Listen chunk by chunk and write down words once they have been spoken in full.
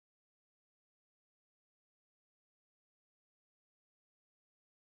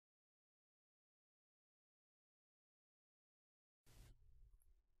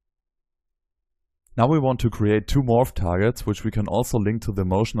Now we want to create two morph targets, which we can also link to the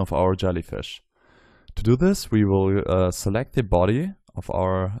motion of our jellyfish. To do this, we will select the body of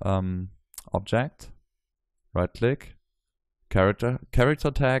our object, right-click,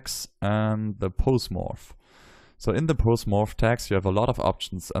 character tags, and the pose morph. So in the pose morph tags, you have a lot of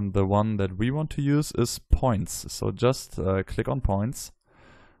options, and the one that we want to use is points. So just click on points,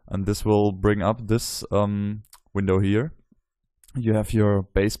 and this will bring up this window here. You have your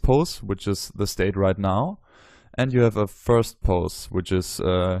base pose, which is the state right now, and you have a first pose, which is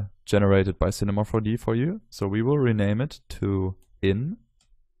generated by Cinema 4D for you. So we will rename it to in,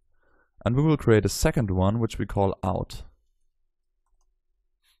 and we will create a second one, which we call out.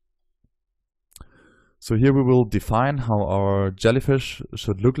 So here we will define how our jellyfish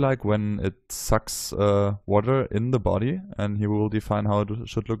should look like when it sucks water in the body, and here we will define how it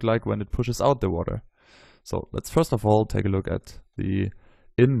should look like when it pushes out the water. So let's first of all take a look at the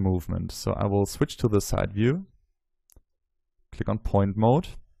in movement. So I will switch to the side view, click on point mode,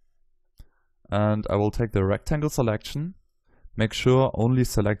 and I will take the rectangle selection. Make sure only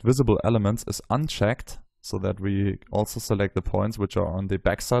select visible elements is unchecked, so that we also select the points which are on the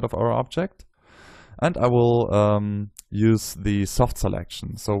back side of our object. And I will use the soft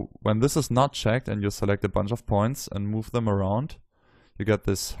selection. So when this is not checked and you select a bunch of points and move them around, you get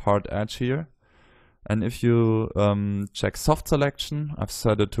this hard edge here. And if you check soft selection, I've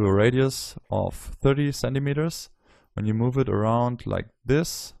set it to a radius of 30 centimeters. When you move it around like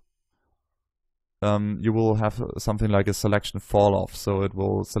this, you will have something like a selection fall off. So it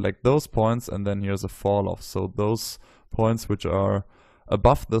will select those points, and then here's a fall off. So those points which are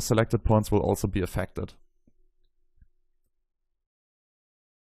above the selected points will also be affected.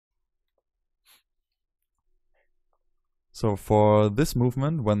 So for this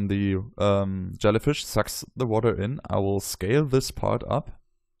movement, when the jellyfish sucks the water in, I will scale this part up.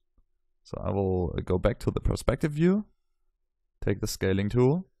 So I will go back to the perspective view, take the scaling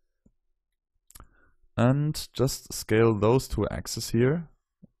tool, and just scale those two axes here.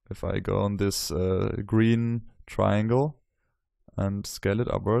 If I go on this green triangle and scale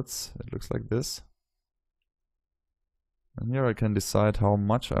it upwards, it looks like this. And here I can decide how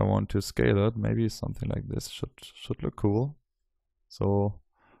much I want to scale it. Maybe something like this should look cool. So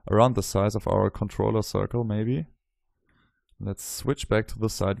around the size of our controller circle, maybe. Let's switch back to the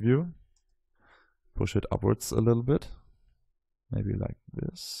side view. Push it upwards a little bit. Maybe like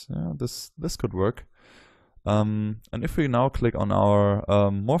this. Yeah, this could work. And if we now click on our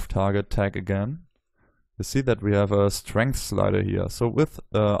morph target tag again, you see that we have a strength slider here. So with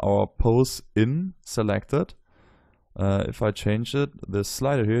our pose in selected, if I change it, this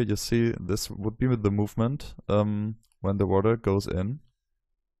slider here, you see this would be with the movement when the water goes in.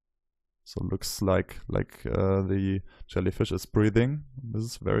 So it looks like the jellyfish is breathing. This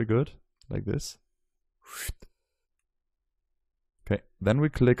is very good, like this. Okay, then we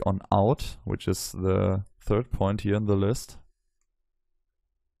click on out, which is the third point here in the list.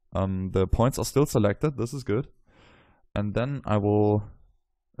 The points are still selected, this is good. And then I will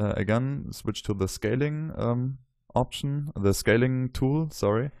again switch to the scaling option, the scaling tool,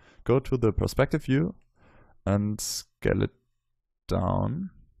 sorry. Go to the perspective view and scale it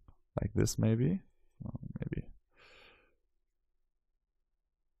down like this maybe.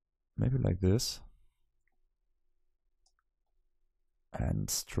 Maybe like this. And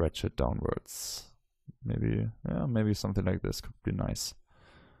stretch it downwards. Maybe something like this could be nice.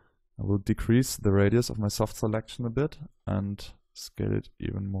 I will decrease the radius of my soft selection a bit and scale it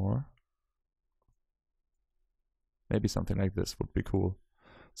even more. Maybe something like this would be cool.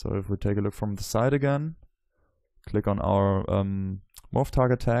 So if we take a look from the side again, click on our morph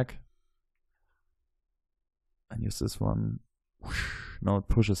target tag and use this one. Now it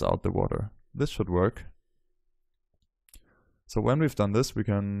pushes out the water. This should work. So when we've done this, we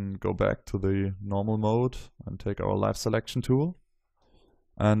can go back to the normal mode and take our live selection tool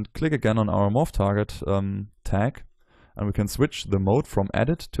and click again on our morph target tag, and we can switch the mode from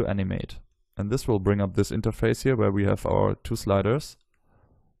edit to animate. And this will bring up this interface here where we have our two sliders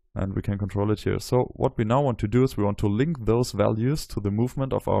and we can control it here. So what we now want to do is we want to link those values to the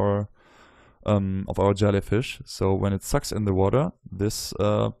movement of our jellyfish. So when it sucks in the water, this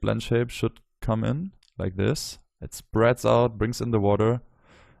blend shape should come in like this. It spreads out, brings in the water,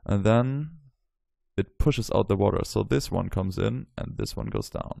 and then it pushes out the water. So this one comes in and this one goes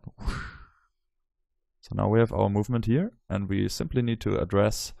down. So now we have our movement here, and we simply need to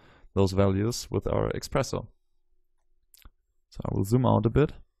address those values with our XPresso. So I will zoom out a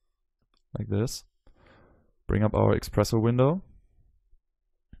bit, like this. Bring up our XPresso window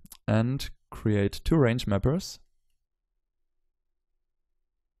and create two range mappers.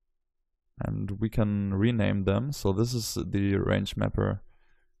 and we can rename them. So this is the range mapper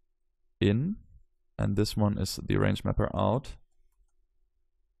in, and this one is the range mapper out.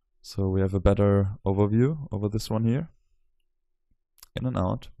 So we have a better overview over this one here. In and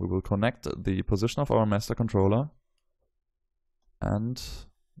out. We will connect the position of our master controller and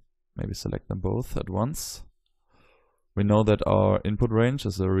maybe select them both at once. We know that our input range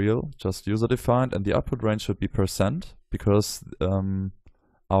is a real, just user defined, and the output range should be %, because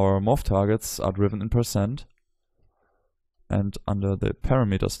our morph targets are driven in %. And under the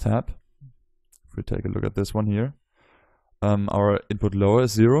parameters tab, if we take a look at this one here, our input lower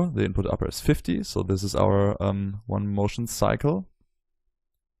is 0, the input upper is 50, so this is our one motion cycle.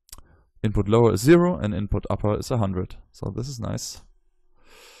 Input lower is 0 and input upper is 100, so this is nice.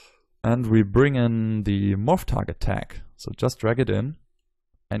 And we bring in the morph target tag, so just drag it in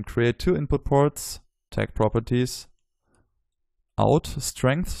and create 2 input ports, tag properties, out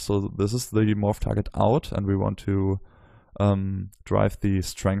strength, so this is the morph target out and we want to drive the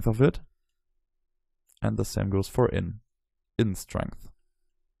strength of it. And the same goes for in strength.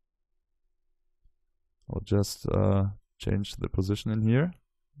 I'll just change the position in here.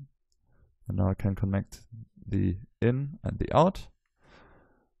 And now I can connect the in and the out.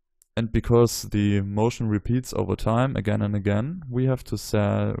 And because the motion repeats over time again and again, we have to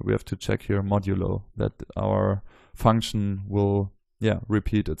check here modulo, that our function will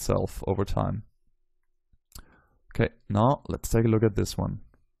repeat itself over time. Okay, now let's take a look at this one.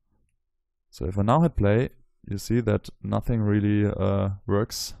 So if I now hit play, you see that nothing really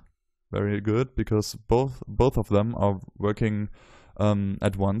works very good, because both of them are working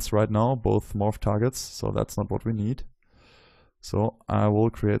at once right now, both morph targets, so that's not what we need. So I will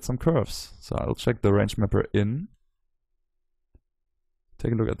create some curves. So I'll check the range mapper in,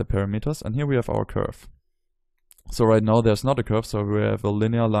 take a look at the parameters, and here we have our curve. So right now there's not a curve, so we have a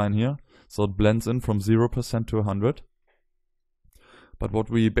linear line here, so it blends in from 0% to 100. But what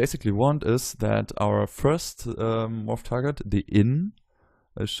we basically want is that our first morph target, the in,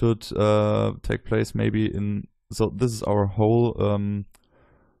 should take place maybe in, so this is our whole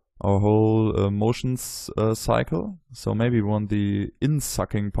motions cycle. So maybe we want the in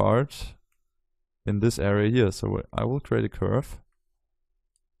sucking part in this area here. So I will create a curve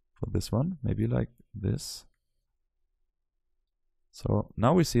for this one, maybe like this. So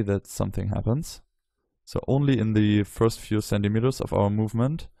now we see that something happens. So only in the first few centimeters of our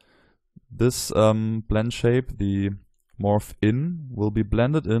movement, this blend shape, the morph in, will be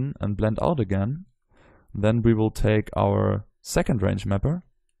blended in and blend out again. Then we will take our second range mapper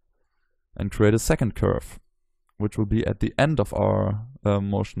and create a second curve, which will be at the end of our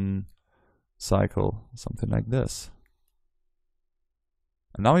motion cycle, something like this.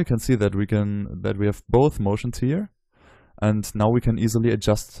 And now you can see that we have both motions here, and now we can easily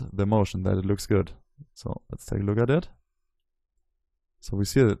adjust the motion, that it looks good. So let's take a look at it. So we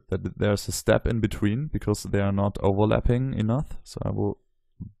see that there's a step in between because they are not overlapping enough. So I will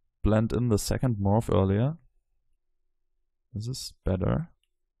blend in the second morph earlier. This is better.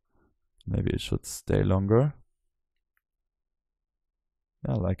 Maybe it should stay longer.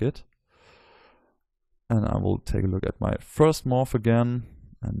 Yeah, I like it. And I will take a look at my first morph again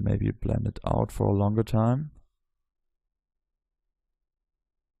and maybe blend it out for a longer time.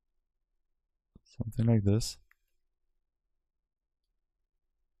 Something like this.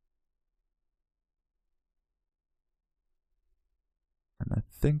 And I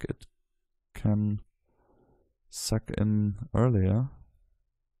think it can suck in earlier.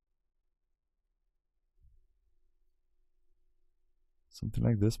 Something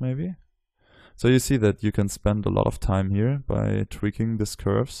like this maybe. So you see that you can spend a lot of time here by tweaking these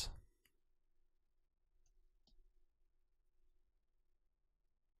curves.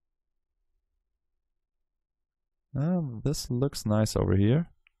 This looks nice over here.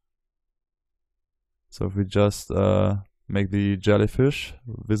 So if we just make the jellyfish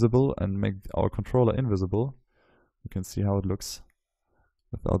visible and make our controller invisible, you can see how it looks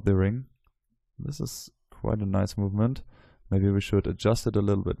without the ring. This is quite a nice movement. Maybe we should adjust it a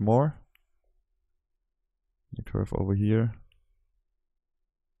little bit more. The curve over here.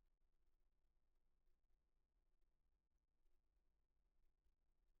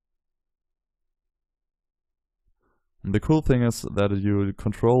 And the cool thing is that you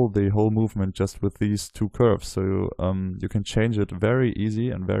control the whole movement just with these two curves. So you can change it very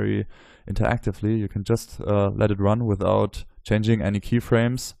easy and very interactively. You can just let it run without changing any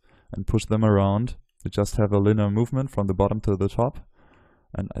keyframes and push them around. You just have a linear movement from the bottom to the top.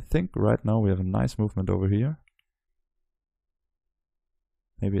 And I think right now we have a nice movement over here.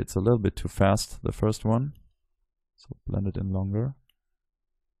 Maybe it's a little bit too fast, the first one. So blend it in longer.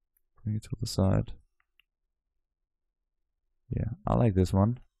 Bring it to the side. Yeah, I like this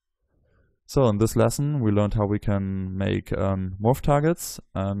one. So in this lesson, we learned how we can make morph targets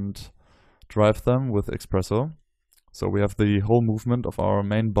and drive them with XPresso. So we have the whole movement of our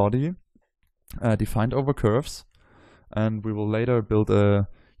main body defined over curves, and we will later build a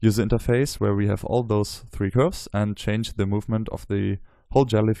user interface where we have all those 3 curves and change the movement of the whole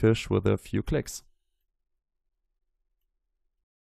jellyfish with a few clicks.